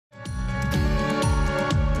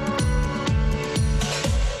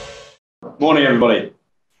Morning, everybody.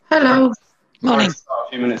 Hello. Morning. A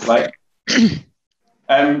few minutes late.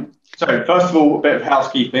 So, first of all, a bit of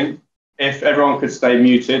housekeeping. If everyone could stay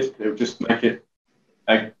muted, it would just make it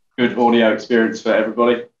a good audio experience for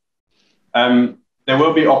everybody. There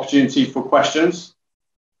will be opportunity for questions.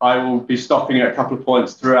 I will be stopping at a couple of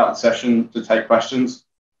points throughout the session to take questions.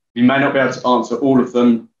 We may not be able to answer all of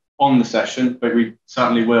them on the session, but we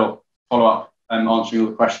certainly will follow up answering all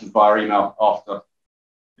the questions via email after,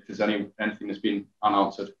 if there's anything that's been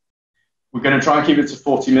unanswered. We're going to try and keep it to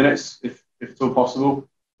 40 minutes, if it's all possible.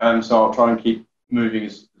 So I'll try and keep moving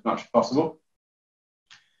as much as possible.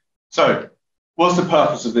 So, what's the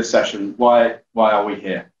purpose of this session? Why are we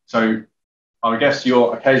here? So, I guess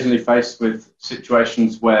you're occasionally faced with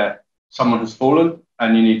situations where someone has fallen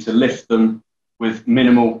and you need to lift them with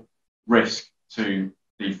minimal risk to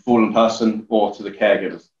the fallen person or to the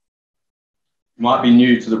caregivers. You might be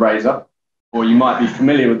new to the Raizer, or you might be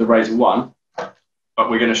familiar with the Raizer 1, but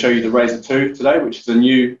we're going to show you the Raizer 2 today, which is a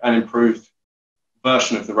new and improved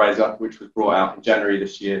version of the Raizer, which was brought out in January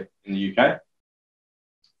this year in the UK.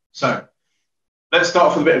 So, let's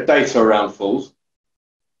start off with a bit of data around falls.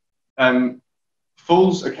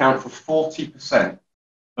 Falls account for 40%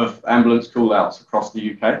 of ambulance call-outs across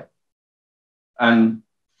the UK, and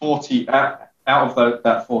out of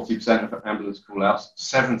that 40% of ambulance call-outs,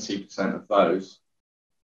 70% of those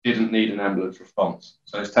didn't need an ambulance response.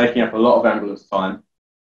 So it's taking up a lot of ambulance time,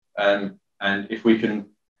 and if we can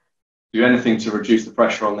do anything to reduce the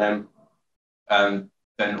pressure on them,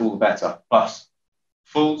 then all the better. Plus,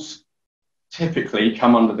 falls typically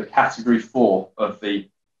come under the category 4 of the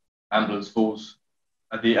ambulance falls,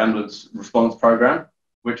 the ambulance response program,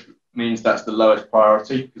 which means that's the lowest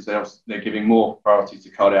priority because they're giving more priority to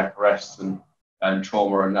cardiac arrests and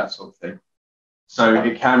trauma and that sort of thing. So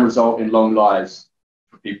it can result in long lives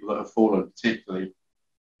for people that have fallen, particularly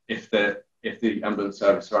if the ambulance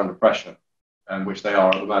service are under pressure, which they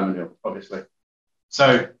are at the moment, obviously.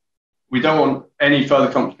 So we don't want any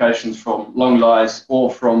further complications from long lives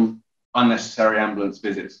or from unnecessary ambulance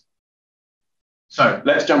visits. So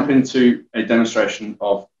let's jump into a demonstration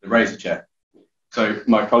of the Raizer chair. So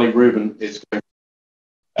my colleague Ruben is going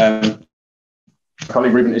to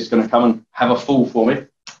come and have a fall for me,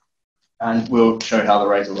 and we'll show how the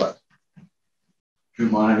Raizer works.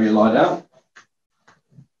 Shouldn't mind having a lie down.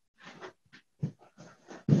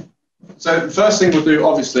 So the first thing we'll do,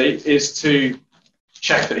 obviously, is to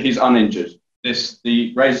check that he's uninjured.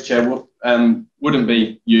 The Raizer chair wouldn't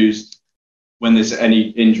be used when there's any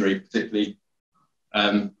injury, particularly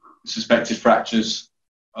suspected fractures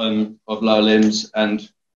of lower limbs, and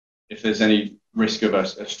if there's any risk of a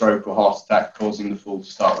stroke or heart attack causing the fall to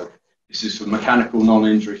start with. This is for mechanical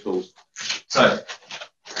non-injury falls. So,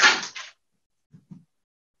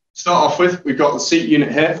 start off with, we've got the seat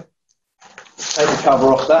unit here. Take the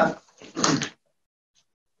cover off that.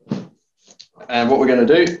 And what we're going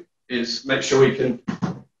to do is make sure we can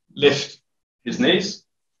lift his knees,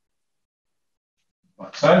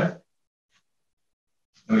 like so.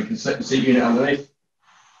 And we can set the seat unit underneath,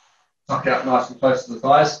 tuck it up nice and close to the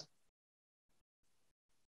thighs.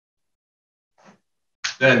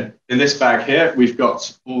 Then in this bag here, we've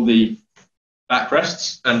got all the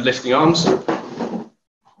backrests and lifting arms.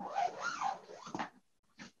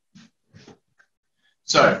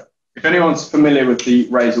 So if anyone's familiar with the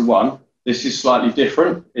Raizer 1, this is slightly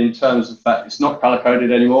different in terms of that it's not color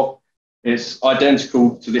coded anymore. It's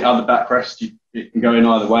identical to the other backrest. It can go in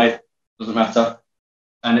either way, doesn't matter.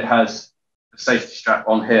 And it has a safety strap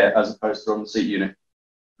on here as opposed to on the seat unit.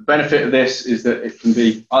 The benefit of this is that it can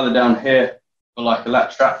be either down here for like a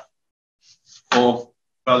lat strap, or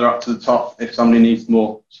further up to the top if somebody needs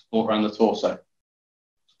more support around the torso.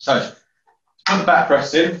 So, to put the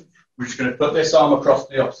backrest in, we're just going to put this arm across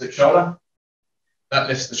the opposite shoulder. That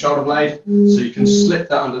lifts the shoulder blade, so you can slip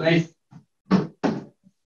that underneath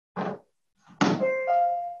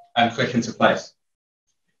and click into place.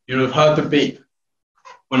 You'll have heard the beep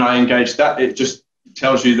when I engage that. It just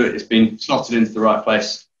tells you that it's been slotted into the right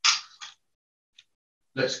place.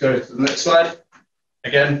 Let's go to the next slide.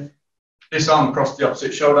 Again, this arm across the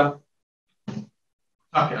opposite shoulder,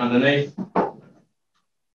 tuck it underneath,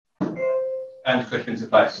 and click into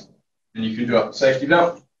place. And you can do up the safety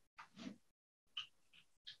belt.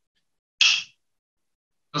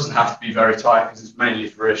 Doesn't have to be very tight because it's mainly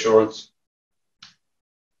for reassurance.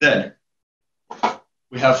 Then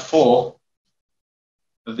we have 4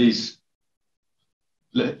 of these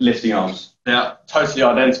lifting arms. They are totally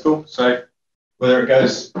identical, so whether it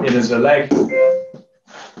goes in as a leg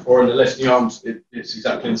or in the lifting arms, it's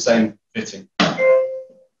exactly the same fitting.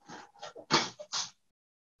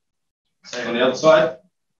 Same on the other side.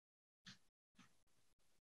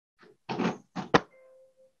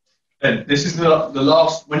 Then this is the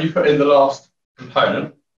last, when you put in the last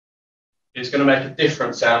component, it's going to make a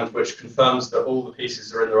different sound which confirms that all the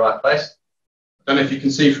pieces are in the right place. I don't know if you can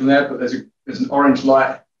see from there, but there's an orange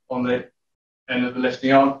light on the end of the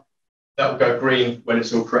lifting arm. That will go green when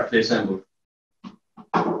it's all correctly assembled.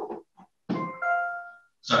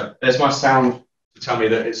 So there's my sound to tell me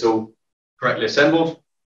that it's all correctly assembled.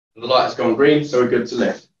 And the light has gone green, so we're good to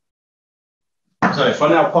lift. So if I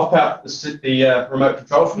now pop out the remote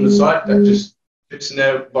control from the side, that just fits in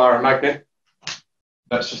there via a magnet.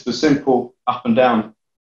 That's just a simple up and down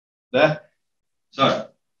there. So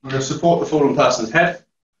we're going to support the fallen person's head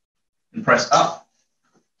and press up.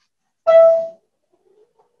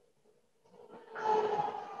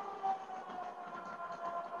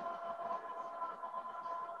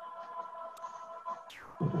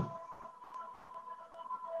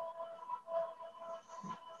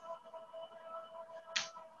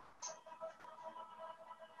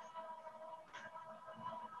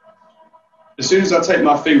 As soon as I take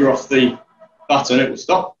my finger off the button, it will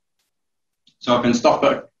stop. So I can stop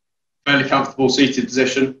at a fairly comfortable seated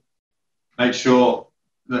position, make sure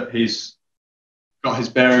that he's got his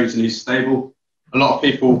bearings and he's stable. A lot of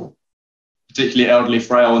people, particularly elderly,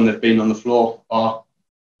 frail, when they've been on the floor, are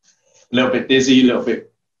a little bit dizzy, a little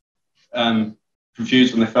bit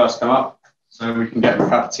confused when they first come up. So we can get him a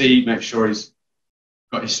cup of tea, make sure he's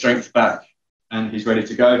got his strength back and he's ready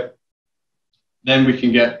to go. Then we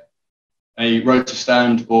can get a rotor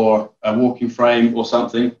stand or a walking frame or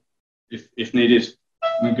something, if needed.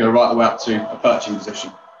 We can go right the way up to a perching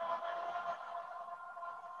position.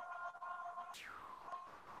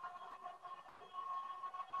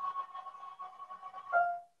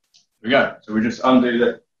 There we go. So we just undo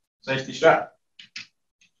the safety strap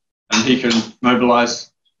and he can mobilize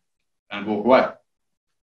and walk away.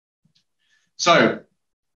 So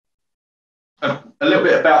a little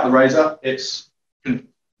bit about the Raizer.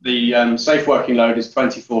 The safe working load is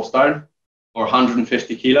 24 stone or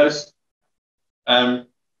 150 kilos. In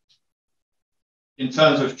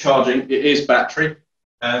terms of charging, it is battery.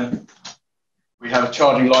 We have a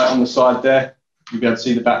charging light on the side there. You'll be able to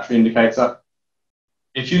see the battery indicator.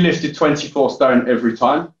 If you lifted 24 stone every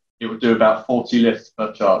time, it would do about 40 lifts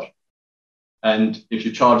per charge. And if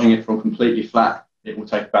you're charging it from completely flat, it will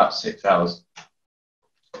take about 6 hours.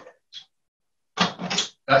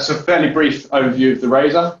 That's a fairly brief overview of the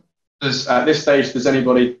Raizer. At this stage, does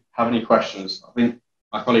anybody have any questions? I think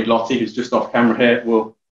my colleague Lottie, who's just off camera here,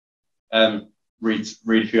 will read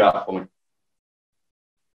a few out for me.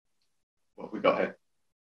 What have we got here?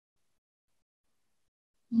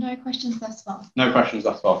 No questions thus far. No questions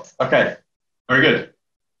thus far. Okay, very good.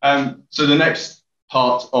 So the next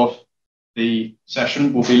part of the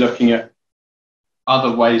session, we'll be looking at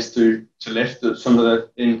other ways to lift,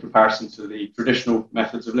 in comparison to the traditional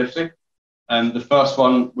methods of lifting. The first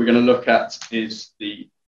one we're going to look at is the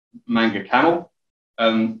Manga Camel.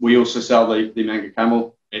 We also sell the Manga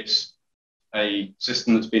Camel. It's a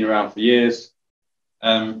system that's been around for years.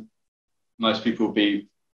 Most people would be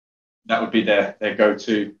their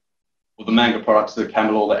go-to, or the Manga products, the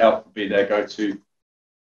Camel or the Elf would be their go-to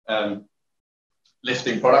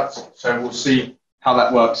lifting products. So we'll see how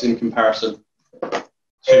that works in comparison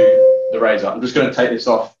to the Raizer. I'm just going to take this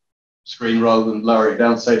off screen rather than lower it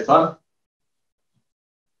down to save time.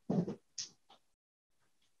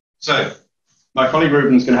 So my colleague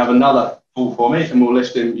Ruben's going to have another fall for me and we'll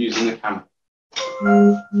lift him using the camel.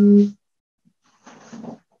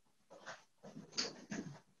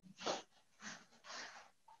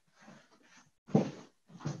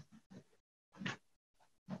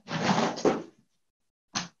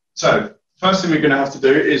 So first thing we're going to have to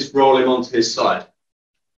do is roll him onto his side.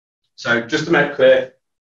 So just to make clear,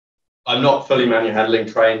 I'm not fully manual handling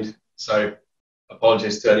trained, so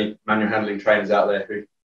apologies to any manual handling trainers out there who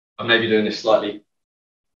are maybe doing this slightly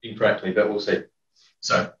incorrectly, but we'll see.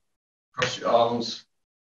 So cross your arms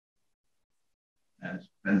and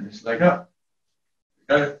bend this leg up.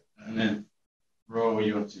 There we go. And then roll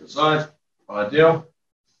you onto your side. Ideal.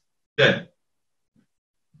 Then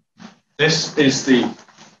this is the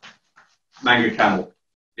Manga Camel.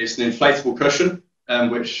 It's an inflatable cushion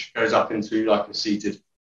which goes up into like a seated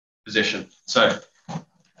position. So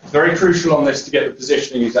it's very crucial on this to get the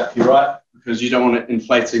positioning exactly right, because you don't want it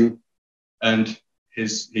inflating and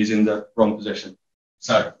he's in the wrong position.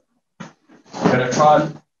 So I'm going to try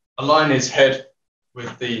and align his head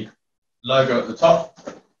with the logo at the top.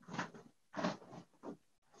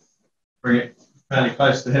 Bring it fairly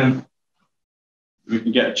close to him. We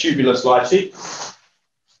can get a tubular slide sheet,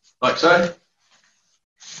 like so.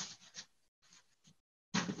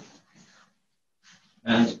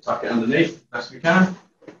 And tuck it underneath as best we can.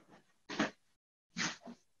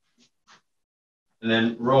 and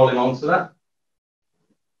then rolling onto that,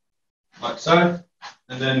 like so,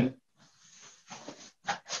 and then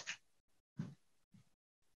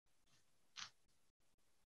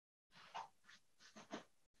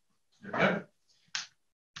there we go.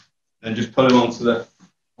 Then just pull him onto the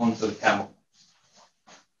camel.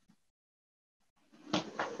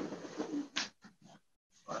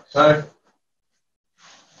 Like so.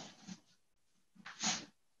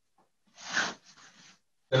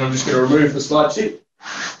 Then I'm just going to remove the slide sheet.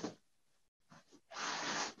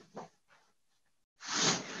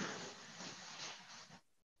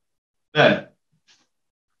 Then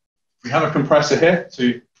we have a compressor here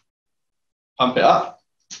to pump it up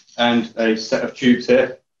and a set of tubes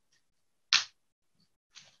here.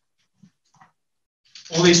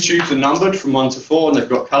 All these tubes are numbered from 1 to 4 and they've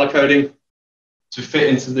got colour coding to fit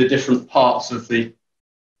into the different parts of the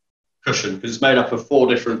cushion because it's made up of 4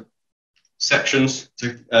 different sections.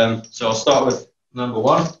 So I'll start with number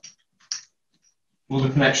 1. All the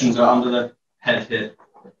connections are under the head here.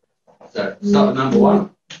 So start with number 1,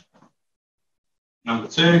 number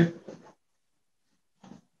 2,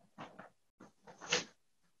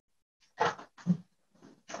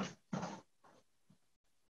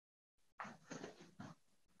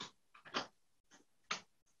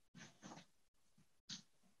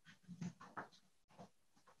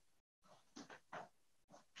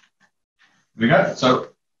 there we go. So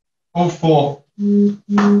all 4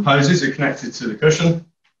 hoses are connected to the cushion,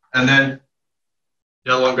 and then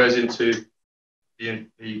the other one goes into the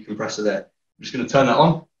compressor there. I'm just going to turn that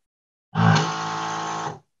on.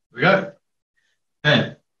 There we go.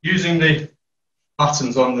 Then, using the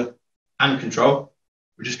buttons on the hand control,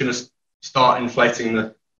 we're just going to start inflating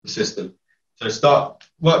the system. So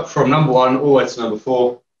work from number 1 all the way to number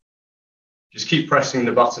 4. Just keep pressing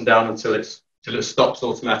the button down until it stops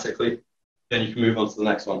automatically. Then you can move on to the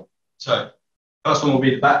next one. So, first one will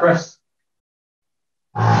be the backrest.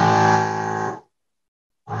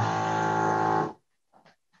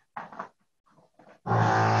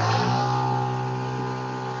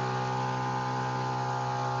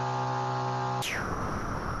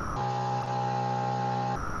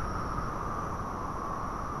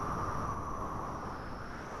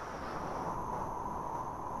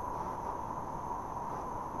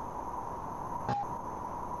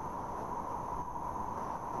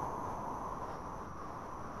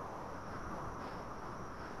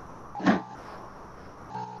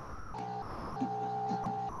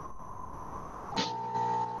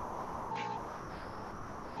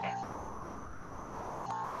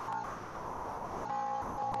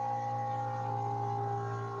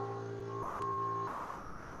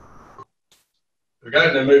 There we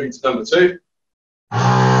go, then moving to number 2.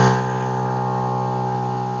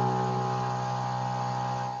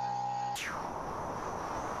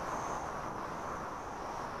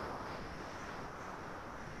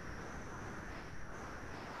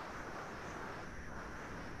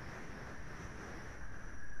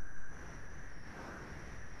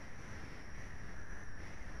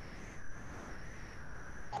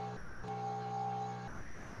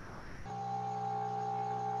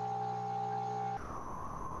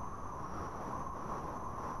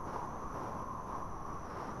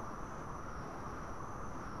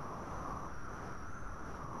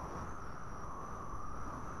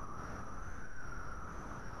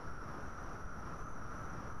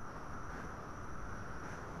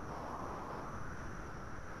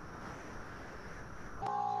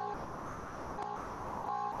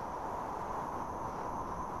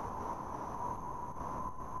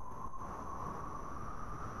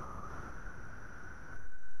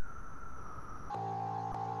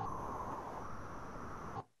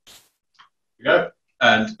 There we go.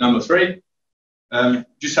 And number 3,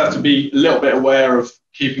 just have to be a little bit aware of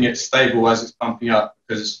keeping it stable as it's pumping up,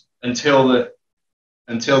 because until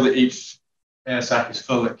each air sac is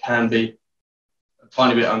full, it can be a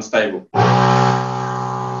tiny bit unstable.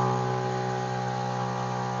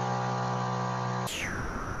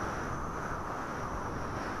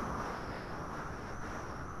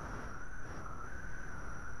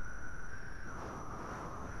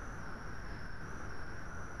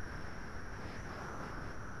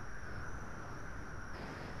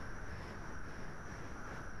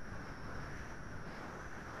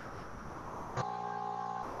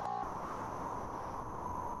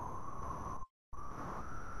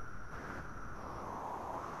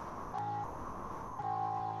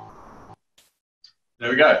 There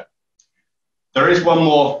we go. There is one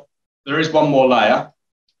more layer.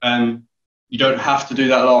 You don't have to do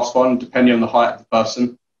that last one, depending on the height of the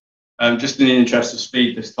person. Just in the interest of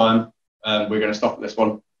speed this time, we're going to stop at this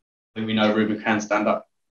one. I think we know Ruben can stand up,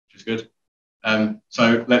 which is good.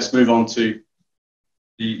 So let's move on to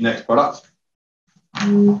the next product.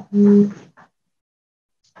 Does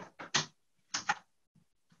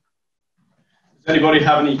anybody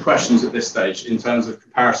have any questions at this stage in terms of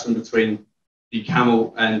comparison between the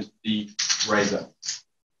Camel and the Raizer?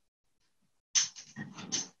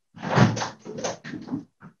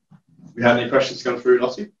 We had any questions come through,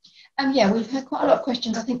 Lottie? Yeah, we've had quite a lot of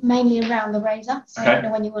questions, I think mainly around the Raizer. So Okay. I don't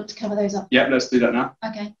know when you want to cover those up. Yeah, let's do that now.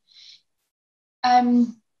 Okay.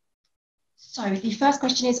 So the first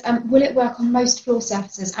question is, will it work on most floor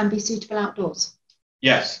surfaces and be suitable outdoors?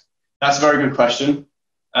 Yes, that's a very good question.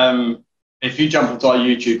 If you jump onto our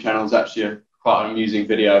YouTube channel, there's actually quite an amusing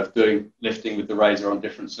video of doing lifting with the Raizer on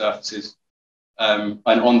different surfaces. And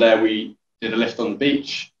on there, we did a lift on the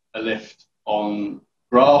beach, a lift on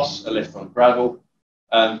grass, a lift on gravel.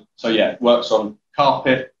 So yeah, it works on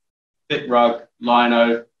carpet, thick rug,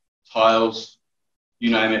 lino, tiles, you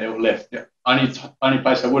name it, it will lift. The only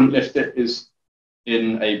place I wouldn't lift it is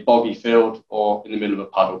in a boggy field or in the middle of a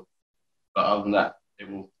puddle. But other than that, it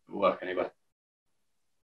will work anyway.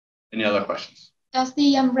 Any other questions? Does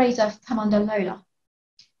the Raizer come under Lola?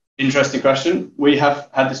 Interesting question. We have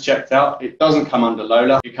had this checked out. It doesn't come under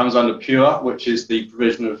Lola. It comes under Pure, which is the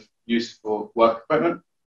provision of use for work equipment.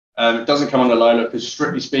 It doesn't come under Lola because,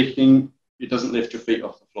 strictly speaking, it doesn't lift your feet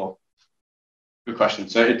off the floor. Good question.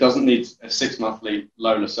 So it doesn't need a 6-monthly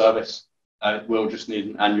Lola service. It will just need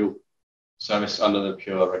an annual service under the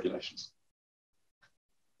Pure regulations.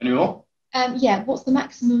 Any more? Yeah, what's the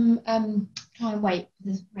maximum time weight for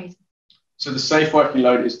the Raizer? So the safe working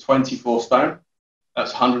load is 24 stone.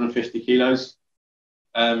 That's 150 kilos.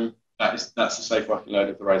 That's the safe working load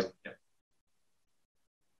of the Raizer. Yeah.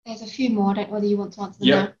 There's a few more. I don't know whether you want to answer them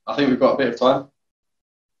Yeah, now. I think we've got a bit of time.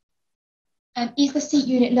 Is the seat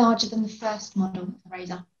unit larger than the first model of the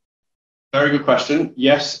Raizer? Very good question.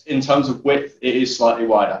 Yes, in terms of width, it is slightly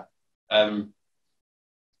wider.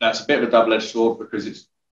 That's a bit of a double-edged sword because it's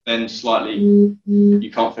then slightly,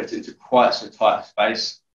 you can't fit into quite so tight a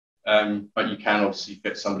space, but you can obviously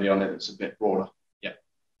fit somebody on it that's a bit broader. Yeah.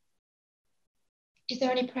 Is there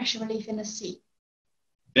any pressure relief in the seat?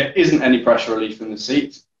 There isn't any pressure relief in the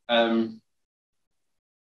seat. That's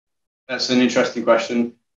an interesting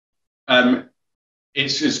question.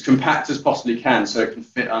 It's as compact as possibly can, so it can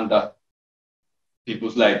fit under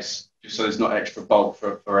people's legs, just so there's not extra bulk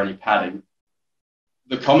for any padding.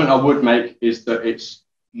 The comment I would make is that it's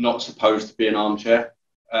not supposed to be an armchair.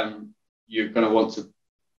 You're going to want to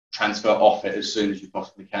transfer off it as soon as you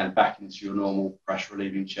possibly can back into your normal pressure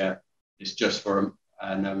relieving chair. It's just for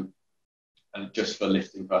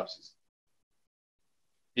lifting purposes.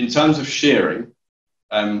 In terms of shearing,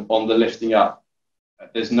 on the lifting up,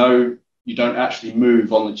 you don't actually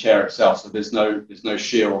move on the chair itself, so there's no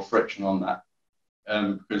shear or friction on that,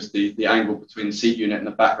 because the angle between the seat unit and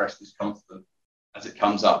the backrest is constant as it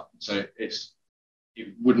comes up. So it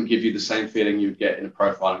wouldn't give you the same feeling you'd get in a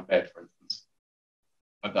profiling bed, for instance.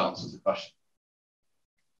 I hope that answers the question.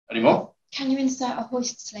 Any more? Can you insert a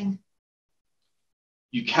hoist sling?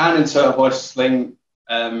 You can insert a hoist sling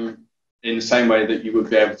in the same way that you would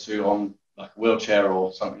be able to on like a wheelchair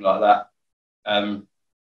or something like that.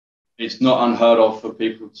 It's not unheard of for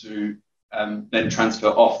people to then transfer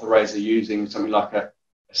off the Raizer using something like a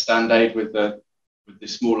stand aid with the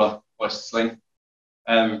smaller hoist sling.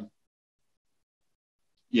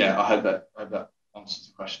 Yeah, I hope that answers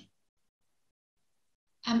the question.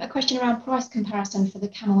 A question around price comparison for the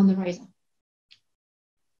Camel and the Raizer.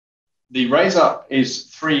 The Raizer is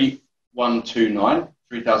 3,129.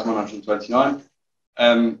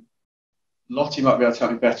 Lottie might be able to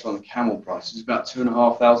tell me better on the Camel price. It's about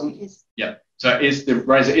 2,500. It is. Yeah, so the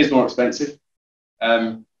Raizer is more expensive,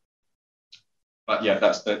 but yeah,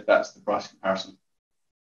 that's the price comparison.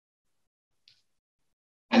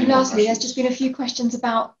 And lastly, there's just been a few questions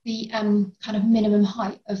about the kind of minimum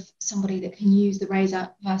height of somebody that can use the Raizer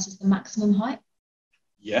versus the maximum height.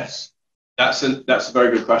 Yes, that's a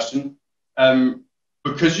very good question.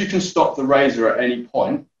 Because you can stop the Raizer at any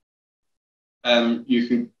point, you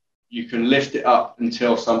can lift it up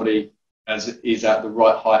until somebody is at the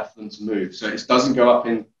right height for them to move. So it doesn't go up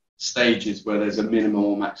in stages where there's a minimum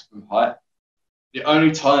or maximum height. The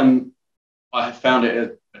only time I have found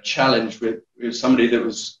it a challenge with somebody that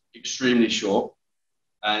was extremely short,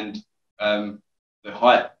 and the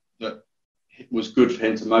height that was good for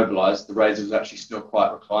him to mobilize, the Raizer was actually still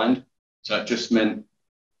quite reclined. So it just meant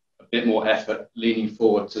a bit more effort leaning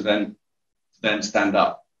forward to then stand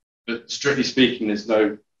up. But strictly speaking, there's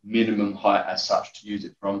no minimum height as such to use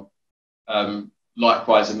it from.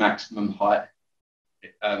 Likewise, a maximum height.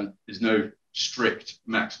 There's no strict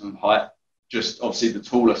maximum height. Just obviously, the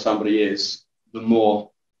taller somebody is, the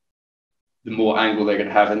more angle they're going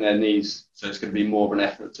to have in their knees. So it's going to be more of an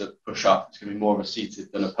effort to push up. It's going to be more of a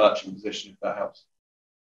seated than a perching position, if that helps.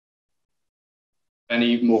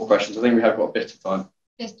 Any more questions? I think we have got a bit of time.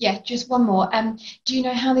 Yeah, just one more. Do you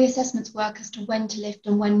know how the assessments work as to when to lift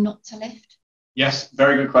and when not to lift? Yes,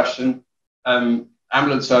 very good question.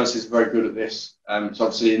 Ambulance services are very good at this. It's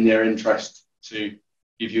obviously in their interest to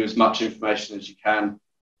give you as much information as you can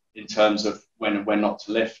in terms of when and when not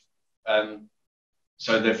to lift.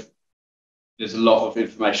 So there's a lot of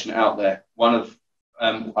information out there. I've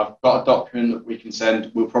got a document that we can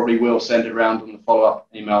send. We probably will send it around on the follow-up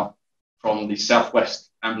email from the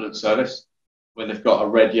Southwest Ambulance Service, where they've got a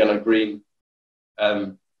red, yellow, green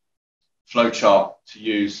flow chart to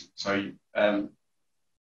use. So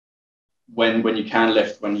when you can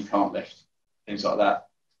lift, when you can't lift, things like that.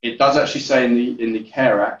 It does actually say in the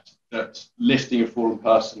Care Act that lifting a fallen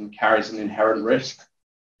person carries an inherent risk.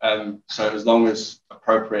 So as long as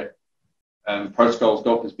appropriate protocols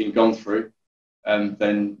has been gone through,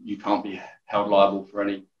 then you can't be held liable for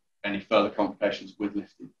any further complications with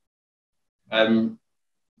lifting.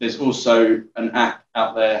 There's also an app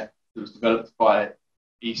out there that was developed by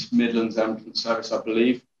East Midlands Ambulance Service, I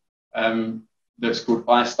believe, that's called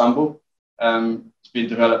I Stumble. It's been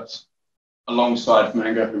developed alongside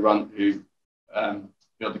Manga, who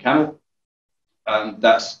built the camel.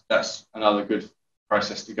 That's another good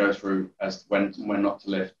process to go through as to when not to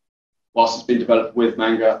lift. Whilst it's been developed with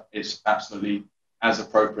Manga, it's absolutely as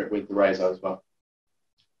appropriate with the Raizer as well.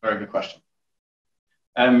 Very good question.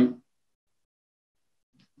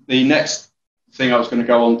 The next thing I was going to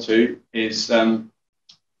go on to is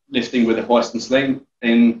lifting with a hoist and sling.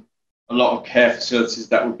 In a lot of care facilities,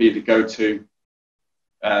 that would be the go-to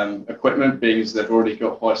equipment, being as they've already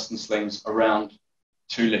got hoists and slings around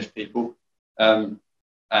to lift people. And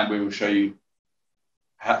we will show you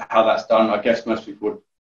how that's done. I guess most people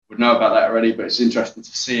would know about that already, but it's interesting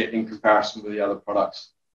to see it in comparison with the other products,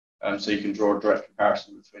 so you can draw a direct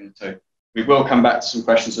comparison between the two. We will come back to some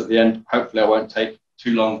questions at the end. Hopefully I won't take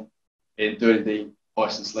too long in doing the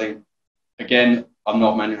hoist and sling. Again, I'm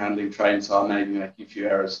not manual handling trained, so I may be making a few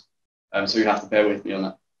errors, so you have to bear with me on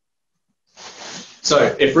that.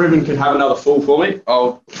 So if Ruben can have another fall for me,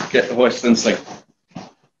 I'll get the hoist and sling.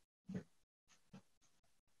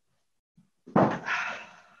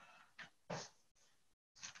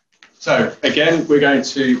 So again, we're going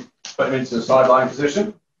to put him into a sideline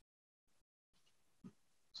position.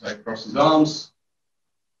 So cross his arms,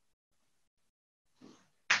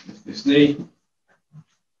 lift this knee,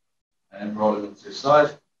 and roll him onto his side.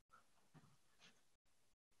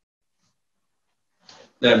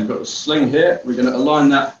 Then we've got a sling here. We're going to align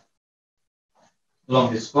that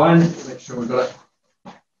along his spine. Make sure we've got it.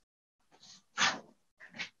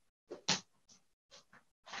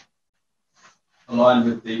 Aligned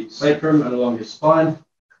with the sacrum and along his spine.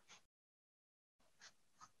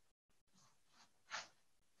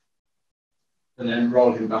 And then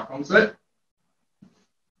roll him back onto it,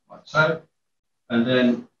 like so. And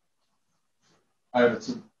then over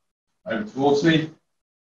towards me. Here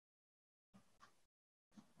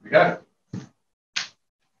we go. And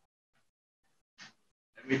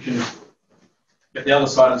we can get the other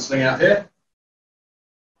side of the sling out here.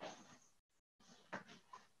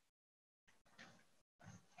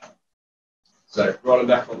 So roll it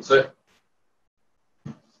back onto it.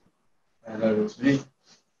 And over to me.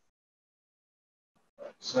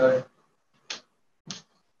 Like so.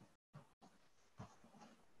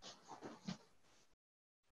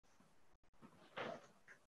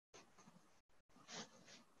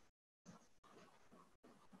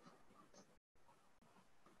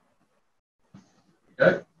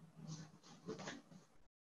 Okay.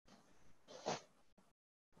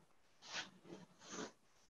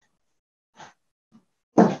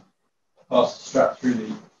 Pass the strap through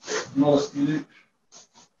the modesty loop.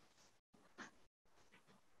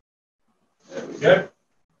 There we go.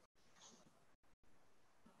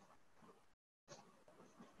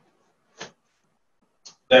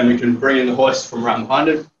 Then we can bring in the hoist from around behind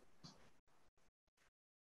him.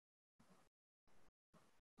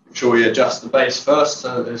 Make sure we adjust the base first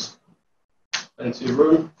so there's plenty of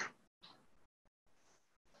room.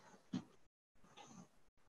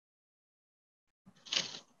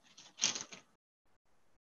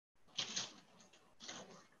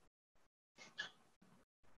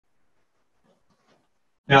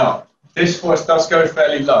 Now, this hoist does go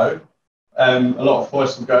fairly low. A lot of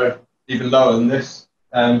hoists will go even lower than this.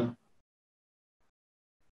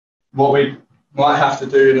 What we might have to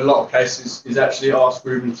do in a lot of cases is actually ask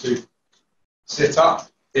Ruben to sit up.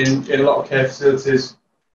 In a lot of care facilities,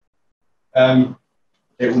 it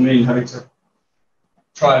will mean having to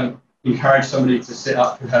try and encourage somebody to sit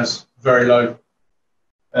up who has very low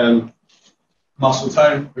muscle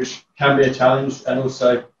tone, which can be a challenge, and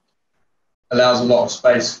also allows a lot of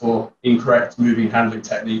space for incorrect moving handling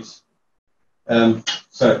techniques.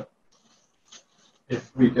 So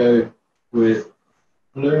if we go with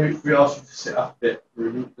blue, if we ask you to sit up a bit,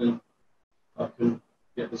 then I can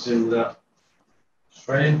get this in without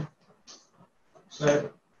straining.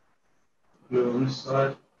 So blue on this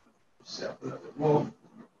side, sit up a little bit more.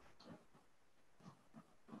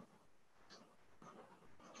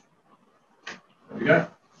 There we go.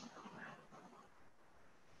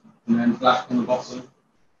 And then black on the bottom.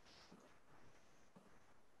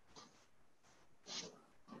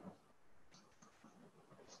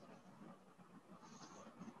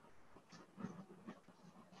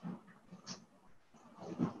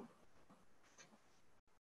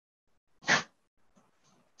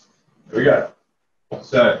 There we go.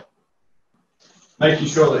 So, making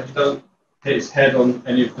sure that he doesn't hit his head on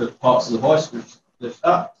any of the parts of the hoist, which lift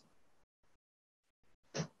up.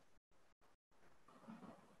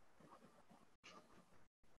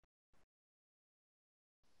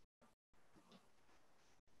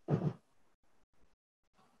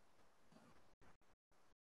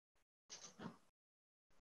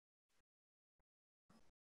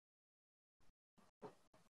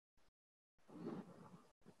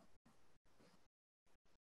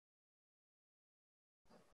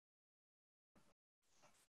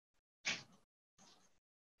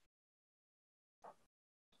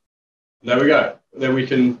 There we go. Then we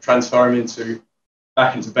can transfer him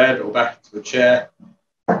back into bed or back into a chair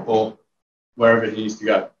or wherever he needs to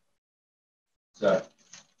go. So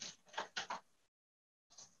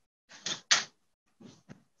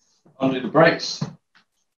undo the brakes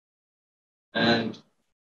and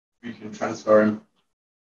we can transfer him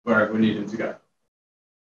wherever we need him to go.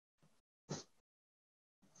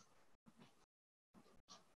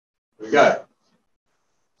 There we go.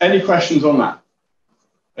 Any questions on that?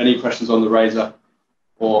 Any questions on the Raizer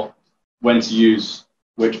or when to use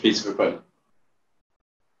which piece of equipment?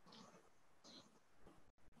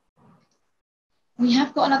 We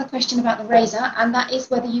have got another question about the Raizer, and that is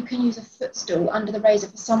whether you can use a footstool under the Raizer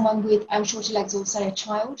for someone with shorter legs or, say, a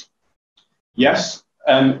child. Yes,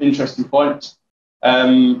 interesting point.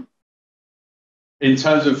 In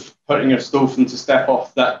terms of putting a stool for them to step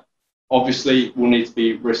off, that obviously will need to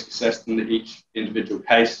be risk assessed in each individual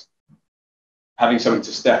case. Having something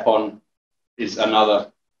to step on is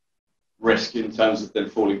another risk in terms of them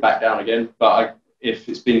falling back down again. But if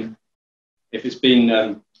it's been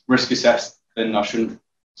risk assessed, then I shouldn't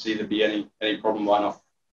see there be any problem. Why not?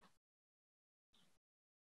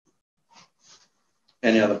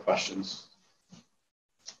 Any other questions?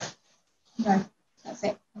 No, that's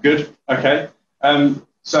it. Good. Okay.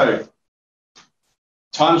 So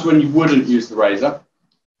times when you wouldn't use the Raizer,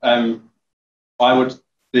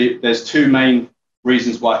 there's two main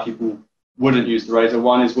reasons why people wouldn't use the Raizer.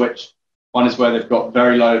 One is where they've got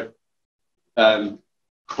very low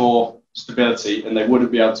core stability and they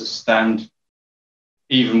wouldn't be able to stand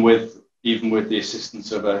even with the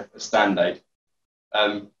assistance of a stand aid.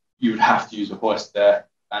 You would have to use a hoist there,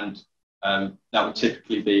 and that would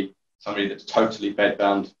typically be somebody that's totally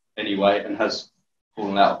bedbound anyway and has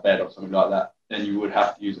fallen out of bed or something like that. Then you would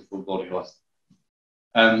have to use a full body hoist.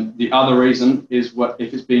 The other reason is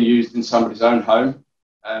if it's being used in somebody's own home,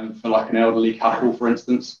 for like an elderly couple, for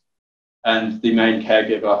instance, and the main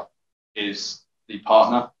caregiver is the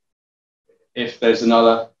partner. If there's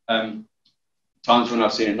another times when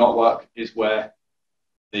I've seen it not work is where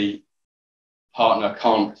the partner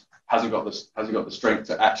hasn't got the strength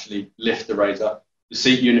to actually lift the Raizer. The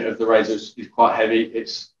seat unit of the Raizer is quite heavy.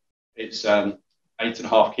 It's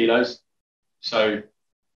 8.5 kilos. So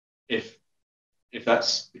if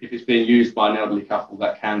it's being used by an elderly couple,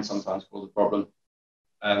 that can sometimes cause a problem.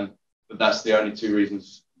 But that's the only two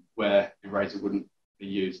reasons where the Raizer wouldn't be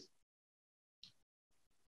used.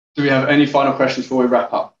 Do we have any final questions before we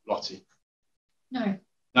wrap up, Lottie? No.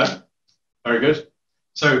 No? Very good.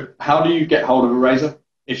 So how do you get hold of a Raizer?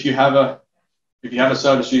 If you have a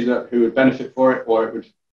service user who would benefit for it, or it would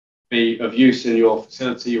be of use in your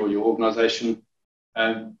facility or your organization,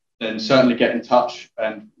 then certainly get in touch,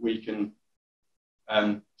 and we can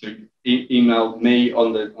email me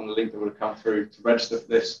on the link that would have come through to register for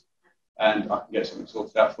this, and I can get something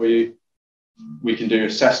sorted out for you. We can do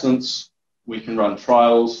assessments, we can run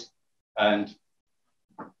trials, and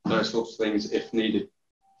those sorts of things if needed.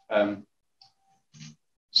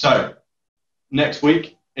 So next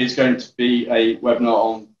week is going to be a webinar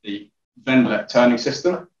on the Vendlet turning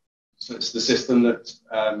system. So it's the system that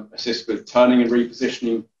assists with turning and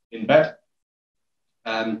repositioning in bed.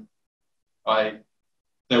 There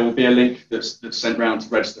will be a link that's sent round to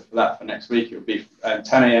register for that for next week. It will be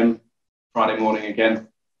 10 a.m. Friday morning again.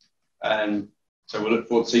 So we'll look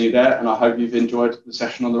forward to seeing you there, and I hope you've enjoyed the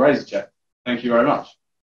session on the Raizer check. Thank you very much.